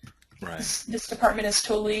building. Right. This department is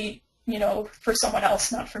totally, for someone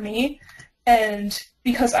else, not for me. And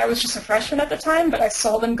because I was just a freshman at the time, but I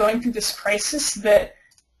saw them going through this crisis that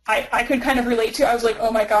I could kind of relate to, I was like,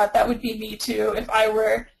 oh my god, that would be me too if I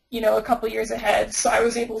were, a couple years ahead. So I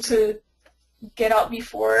was able to get out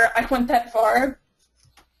before I went that far.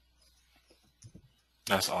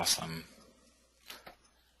 That's awesome.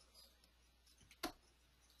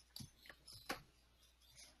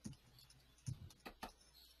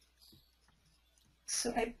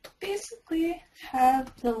 So I basically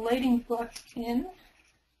have the lighting block in.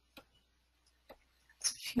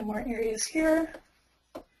 There's a few more areas here.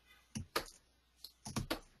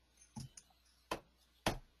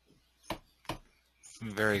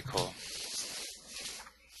 Very cool.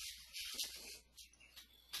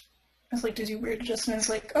 I was like to do weird adjustments,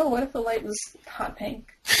 like, oh, what if the light was hot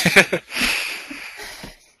pink?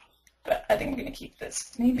 But I think I'm going to keep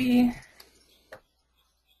this. Maybe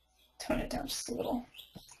tone it down just a little.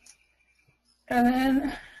 And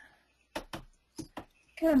then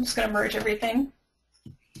okay, I'm just going to merge everything.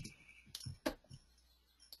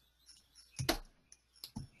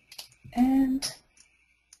 And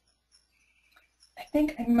I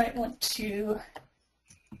think I might want to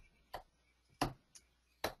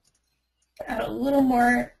add a little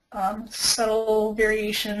more subtle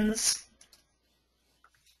variations.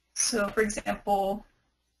 So, for example,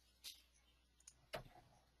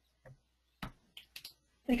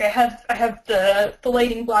 like I have the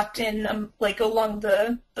lighting blocked in like along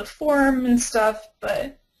the form and stuff,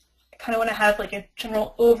 but I kind of want to have like a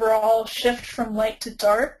general overall shift from light to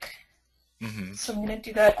dark. Hmm. So I'm going to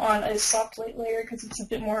do that on a soft light layer because it's a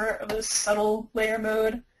bit more of a subtle layer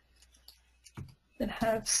mode. Then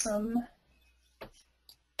have some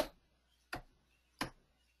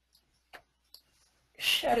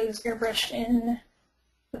shadows airbrushed in,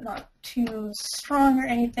 but not too strong or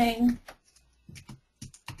anything.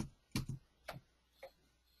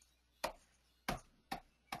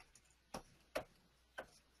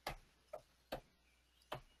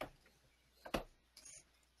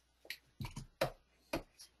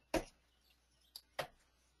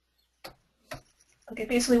 Like I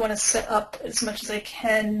basically want to set up as much as I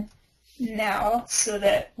can now so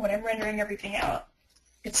that when I'm rendering everything out,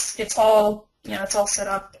 it's all it's all set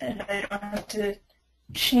up and I don't have to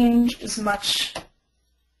change as much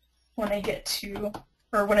when I get to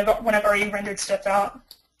or when I've already rendered stuff out.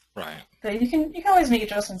 Right. But you can always make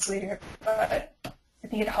adjustments later. But I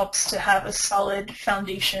think it helps to have a solid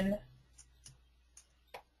foundation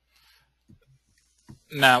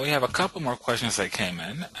Now we have a couple more questions that came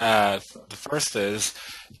in. The first is,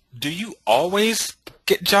 do you always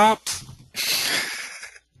get jobs?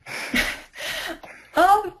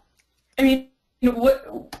 Um, I mean, what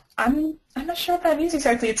I'm not sure what that means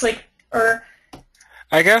exactly. It's like, or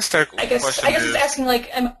I guess the I question guess it's is, asking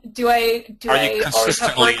like, do are you I always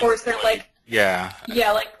have consistently work, or is there employed? like, Yeah.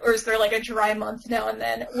 yeah, like, or is there like a dry month now and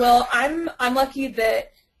then? Well, I'm lucky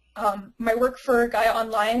that my work for Gaia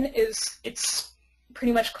Online it's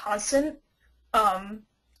pretty much constant. Um,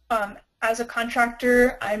 as a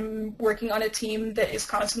contractor, I'm working on a team that is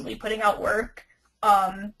constantly putting out work.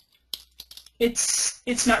 Um,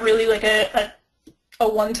 it's not really like a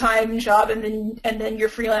one-time job and then you're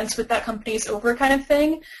freelance with that company's over kind of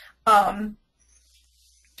thing. Um,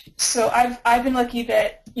 so I've been lucky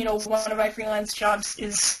that one of my freelance jobs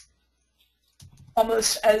is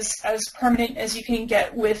almost as permanent as you can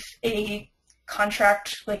get with a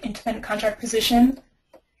contract, like independent contract position.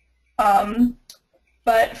 Um,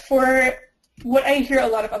 but for what I hear a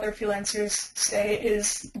lot of other freelancers say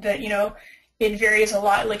is that it varies a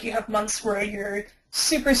lot. Like you have months where you're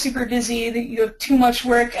super super busy, that you have too much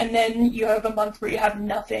work, and then you have a month where you have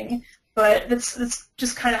nothing. But that's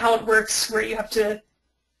just kind of how it works, where you have to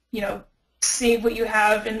you know, save what you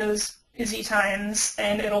have in those busy times,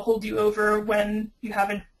 and it'll hold you over when you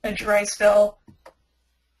have a dry spell.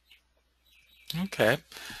 Okay.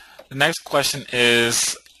 The next question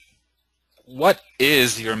is, what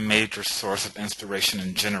is your major source of inspiration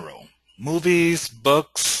in general? Movies,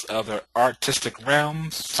 books, other artistic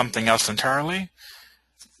realms, something else entirely?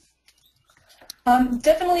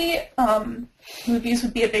 Definitely, movies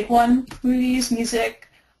would be a big one. Movies, music.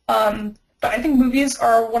 But I think movies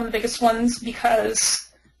are one of the biggest ones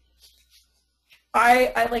because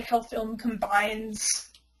I like how film combines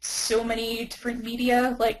so many different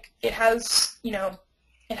media. Like it has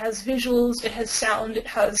visuals, it has sound, it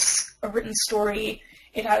has a written story,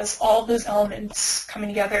 it has all of those elements coming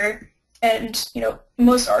together. And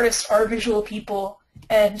most artists are visual people,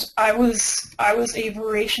 and I was a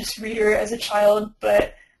voracious reader as a child,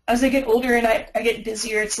 but as I get older and I get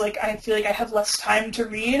busier, it's like I feel like I have less time to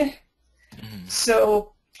read. Mhm.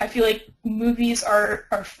 So I feel like movies are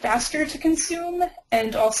faster to consume,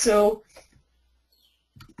 and also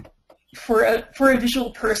for a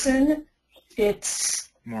visual person, it's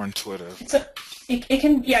More intuitive. it's a it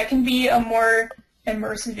can be a more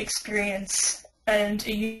immersive experience, and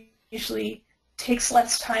it usually takes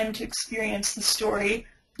less time to experience the story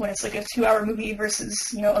when it's like a 2-hour movie versus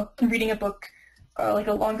reading a book. Like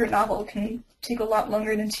a longer novel can take a lot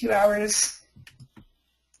longer than 2 hours,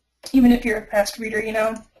 even if you're a fast reader.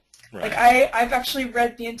 Like Right. I've actually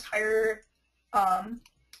read the entire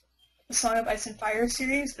the Song of Ice and Fire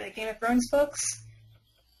series, the Game of Thrones books,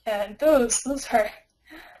 and those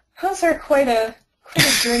are quite a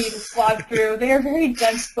journey to slog through. They are very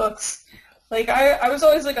dense books. Like I was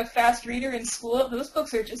always like a fast reader in school. Those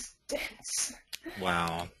books are just dense.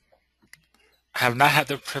 Wow. I have not had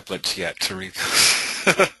the privilege yet to read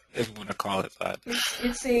those, if you want to call it that.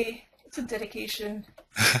 It's a dedication.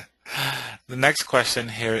 The next question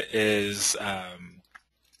here is,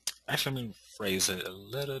 actually, let me phrase it a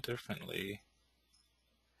little differently.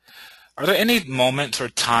 Are there any moments or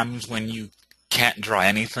times when you can't draw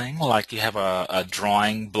anything, like you have a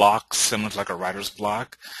drawing block similar to like a writer's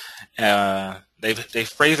block? They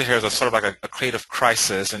phrase it here as a sort of like a creative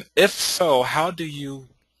crisis, and if so, how do you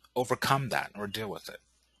overcome that or deal with it?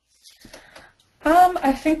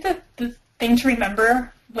 I think that the thing to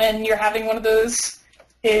remember when you're having one of those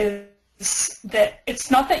is that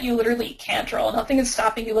it's not that you literally can't draw. Nothing is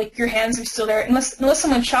stopping you. Like your hands are still there, unless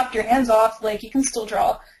someone chopped your hands off. Like you can still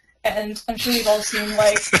draw. And I'm sure we've all seen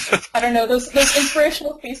like I don't know those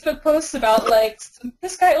inspirational Facebook posts about like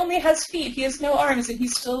this guy only has feet, he has no arms, and he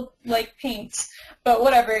still like paints. But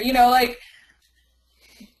whatever, like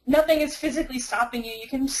nothing is physically stopping you. You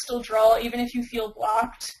can still draw even if you feel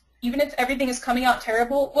blocked. Even if everything is coming out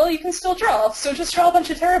terrible, well, you can still draw. So just draw a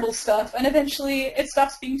bunch of terrible stuff, and eventually it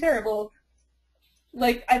stops being terrible.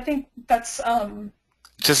 Like I think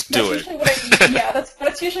Just that's do it. usually what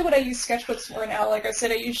that's usually what I use sketchbooks for now. Like I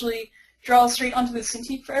said, I usually draw straight onto the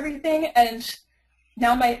Cintiq for everything, and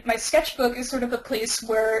now my sketchbook is sort of a place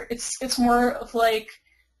where it's more of like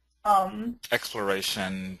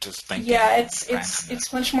Exploration, just yeah, thinking, it's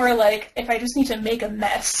randomness. much more like if I just need to make a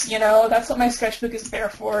mess. That's what my sketchbook is there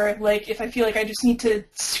for. Like if I feel like I just need to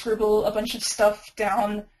scribble a bunch of stuff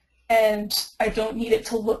down and I don't need it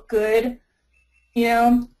to look good,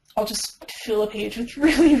 I'll just fill a page with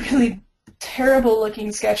really, really terrible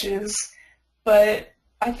looking sketches. But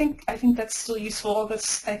I think that's still useful.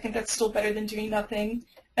 I think that's still better than doing nothing.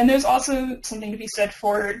 And there's also something to be said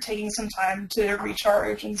for taking some time to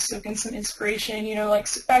recharge and soak in some inspiration, like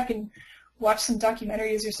sit back and watch some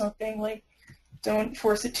documentaries or something. Like, don't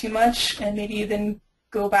force it too much, and maybe then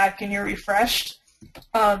go back and you're refreshed.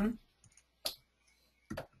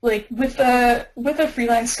 Like with a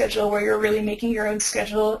freelance schedule where you're really making your own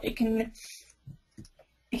schedule, it can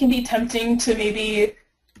be tempting to maybe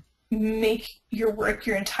make your work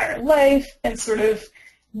your entire life and sort of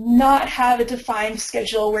not have a defined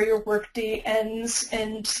schedule where your workday ends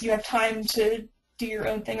and you have time to do your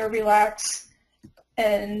own thing or relax.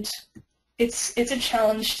 And it's a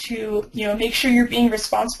challenge to make sure you're being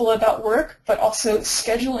responsible about work, but also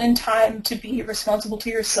schedule in time to be responsible to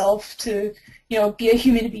yourself, to be a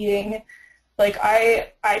human being. Like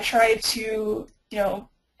I try to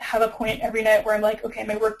have a point every night where I'm like, okay,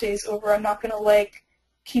 my workday is over. I'm not gonna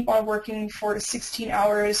keep on working for 16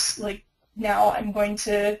 hours. Like, now I'm going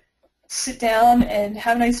to sit down and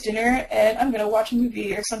have a nice dinner, and I'm going to watch a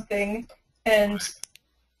movie or something. And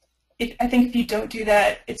I think if you don't do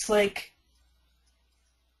that, it's like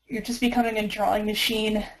you're just becoming a drawing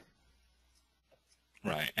machine.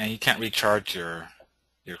 Right, and you can't recharge your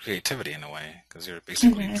creativity in a way because you're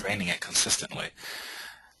basically draining it consistently.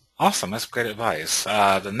 Awesome, that's great advice.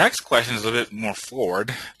 The next question is a little bit more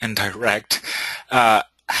forward and direct.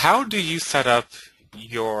 How do you set up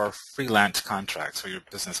your freelance contracts or your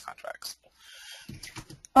business contracts?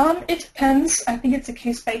 It depends. I think it's a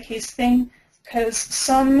case-by-case thing, because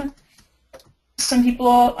some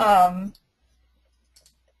people,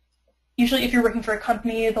 usually if you're working for a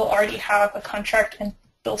company, they'll already have a contract and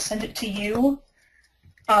they'll send it to you.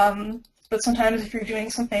 But sometimes if you're doing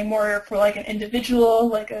something more for like an individual,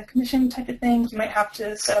 like a commission type of thing, you might have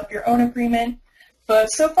to set up your own agreement.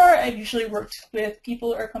 But so far, I've usually worked with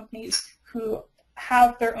people or companies who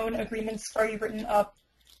have their own agreements already written up,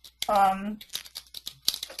 and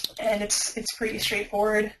it's pretty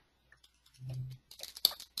straightforward.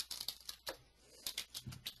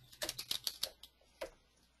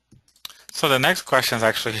 So the next question is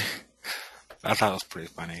actually, I thought it was pretty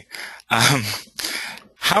funny.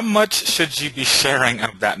 How much should you be sharing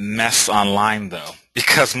of that mess online, though?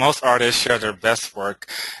 Because most artists share their best work,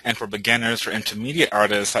 and for beginners or intermediate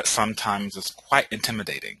artists, that sometimes is quite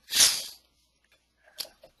intimidating.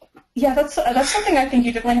 Yeah, that's something I think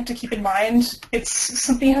you definitely have to keep in mind. It's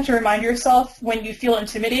something you have to remind yourself when you feel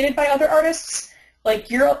intimidated by other artists. Like,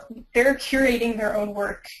 they're curating their own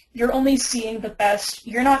work. You're only seeing the best.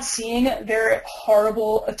 You're not seeing their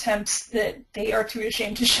horrible attempts that they are too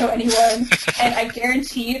ashamed to show anyone. And I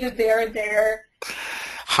guarantee that they're there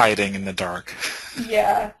Hiding in the dark.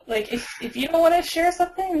 Yeah, like if you don't want to share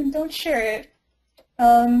something, then don't share it.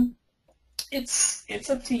 It's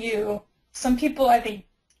up to you. Some people, I think,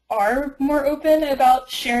 are more open about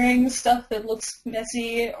sharing stuff that looks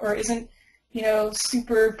messy or isn't,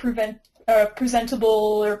 super presentable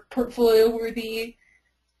or portfolio worthy.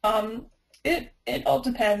 It all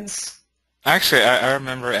depends. Actually, I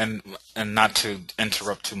remember, and not to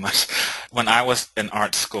interrupt too much, when I was in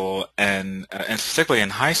art school, and particularly in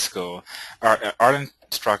high school, our art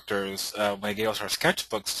instructors, when they gave us our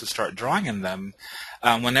sketchbooks to start drawing in them,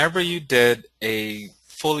 whenever you did a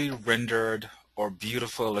fully rendered or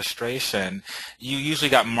beautiful illustration, you usually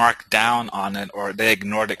got marked down on it, or they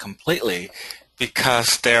ignored it completely,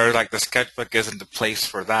 because they're like, the sketchbook isn't the place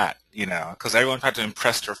for that, because everyone tried to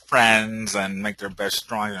impress their friends and make their best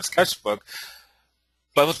drawing in a sketchbook,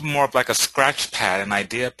 but it was more of like a scratch pad, an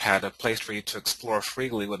idea pad, a place for you to explore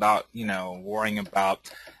freely without, worrying about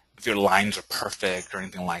if your lines are perfect or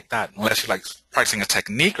anything like that, unless you're like practicing a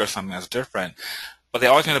technique or something that's different. But they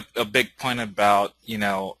always made a big point about,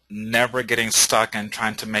 never getting stuck and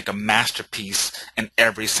trying to make a masterpiece in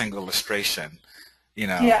every single illustration.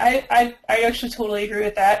 Yeah, I actually totally agree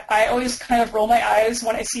with that. I always kind of roll my eyes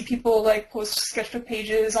when I see people post sketchbook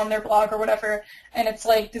pages on their blog or whatever, and it's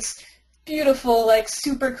like this beautiful,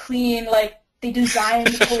 super clean, they designed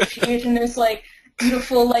the whole page, and there's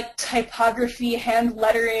beautiful typography, hand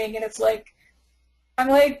lettering, and it's I'm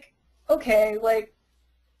okay,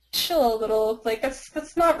 chill a little.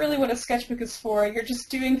 That's not really what a sketchbook is for. You're just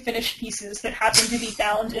doing finished pieces that happen to be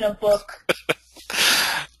bound in a book.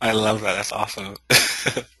 I love that. That's awesome.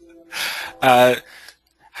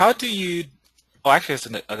 How do you? Oh, actually, it's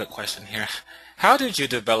a good question here. How did you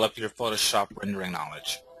develop your Photoshop rendering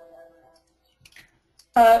knowledge?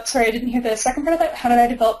 Sorry, I didn't hear the second part of that. How did I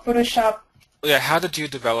develop Photoshop? Yeah, how did you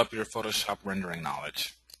develop your Photoshop rendering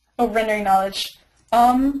knowledge? Oh, rendering knowledge.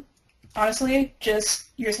 Honestly, just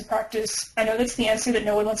years of practice. I know that's the answer that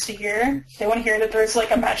no one wants to hear. They want to hear that there's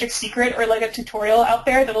a magic secret or a tutorial out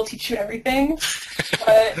there that'll teach you everything.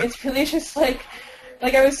 But it's really just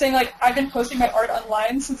like I was saying, like I've been posting my art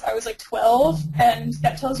online since I was like 12, and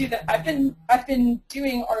that tells you that I've been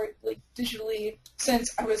doing art like digitally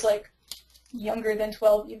since I was like younger than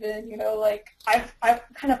 12 even, you know, like I've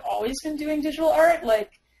kind of always been doing digital art.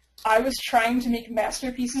 Like I was trying to make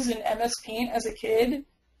masterpieces in MS Paint as a kid,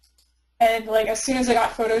 and like as soon as I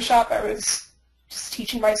got Photoshop, I was just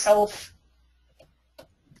teaching myself.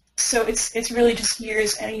 So it's really just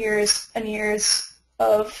years and years and years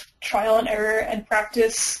of trial and error and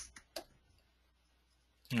practice.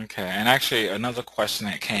 Okay, and actually another question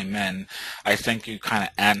that came in, I think you kind of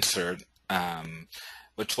answered,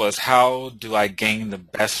 which was how do I gain the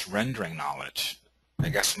best rendering knowledge? I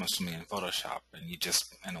guess I'm assuming in Photoshop, and you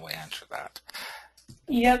just in a way answered that.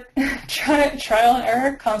 Yep, trial and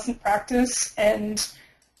error, constant practice, and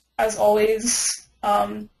as always,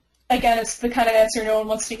 again, it's the kind of answer no one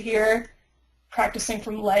wants to hear, practicing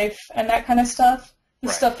from life and that kind of stuff, the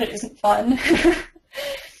Right. stuff that isn't fun.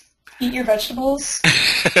 Eat your vegetables.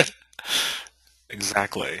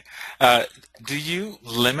 Exactly. Uh, do you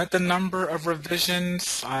limit the number of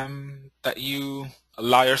revisions that you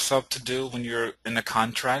allow yourself to do when you're in a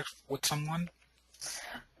contract with someone?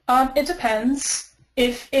 It depends.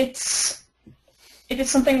 If it's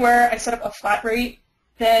something where I set up a flat rate,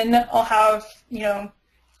 then I'll have,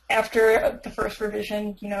 after the first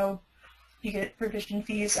revision, you get revision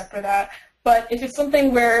fees after that. But if it's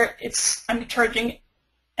something where I'm charging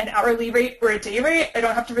an hourly rate or a day rate, I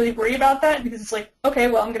don't have to really worry about that because it's like, okay,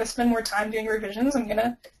 well, I'm going to spend more time doing revisions. I'm going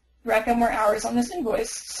to rack up more hours on this invoice.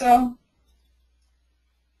 So,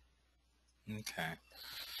 Okay.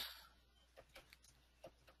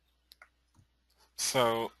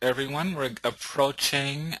 So everyone, we're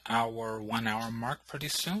approaching our 1 hour mark pretty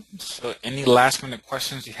soon. So any last minute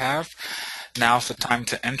questions you have, now's the time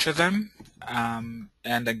to enter them.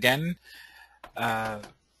 And again, uh,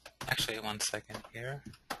 actually 1 second here.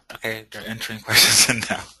 Okay, they're entering questions in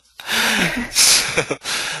now.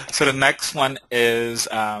 So the next one is,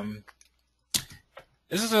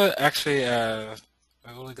 this is actually a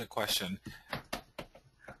really good question.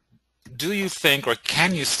 Do you think, or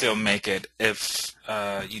can you still make it if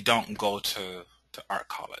you don't go to art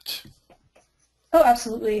college? oh,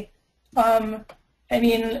 absolutely. I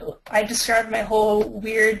mean, I described my whole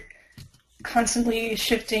weird, constantly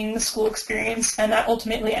shifting school experience, and that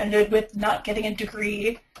ultimately ended with not getting a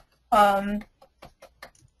degree. Um,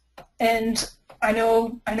 and I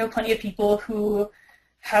know plenty of people who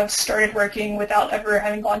have started working without ever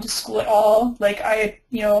having gone to school at all. Like I,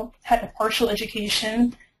 had a partial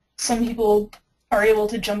education. Some people are able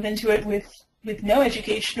to jump into it with no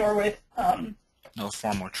education or with No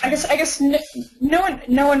formal I guess training. I guess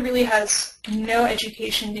no one really has no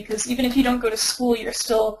education because even if you don't go to school, you're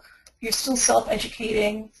still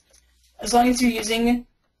self-educating as long as you're using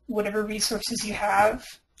whatever resources you have.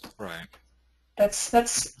 Right. That's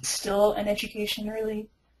still an education, really.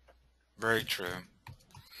 Very true.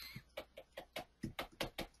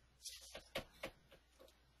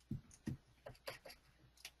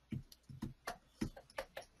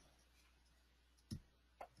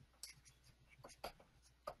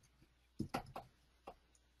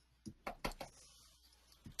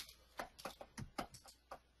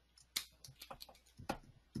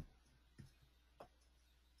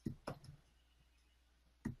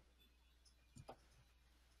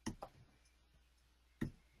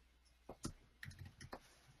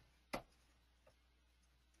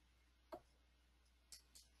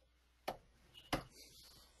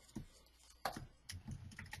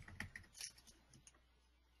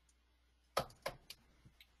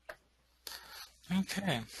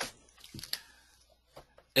 Okay.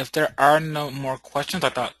 If there are no more questions, I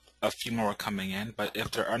thought a few more were coming in, but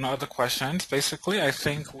if there are no other questions, basically, I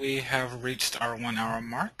think we have reached our 1 hour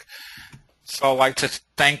mark. So I'd like to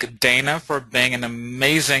thank Dana for being an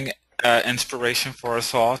amazing inspiration for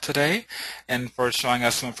us all today and for showing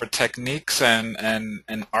us some of her techniques and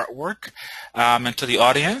artwork. And to the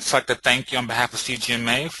audience, I'd like to thank you on behalf of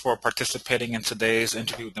CGMA for participating in today's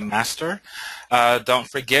interview with the Master. Don't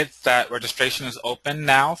forget that registration is open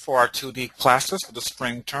now for our 2D classes for the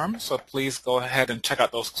spring term, so please go ahead and check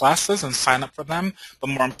out those classes and sign up for them. But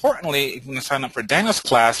more importantly, if you want to sign up for Dana's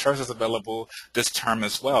class, hers is available this term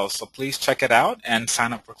as well. So please check it out and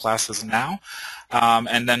sign up for classes now.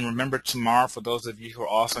 And then remember tomorrow, for those of you who are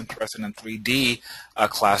also interested in 3D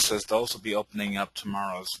classes, those will be opening up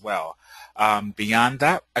tomorrow as well. Beyond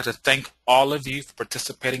that, I'd like to thank all of you for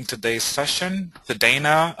participating in today's session. To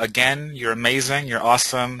Dana, again, you're amazing. You're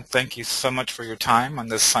awesome. Thank you so much for your time on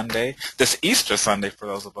this Sunday, this Easter Sunday for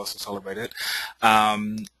those of us who celebrate it.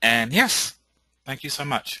 And yes, thank you so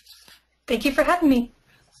much. Thank you for having me.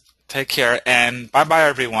 Take care, and bye-bye,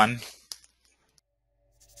 everyone.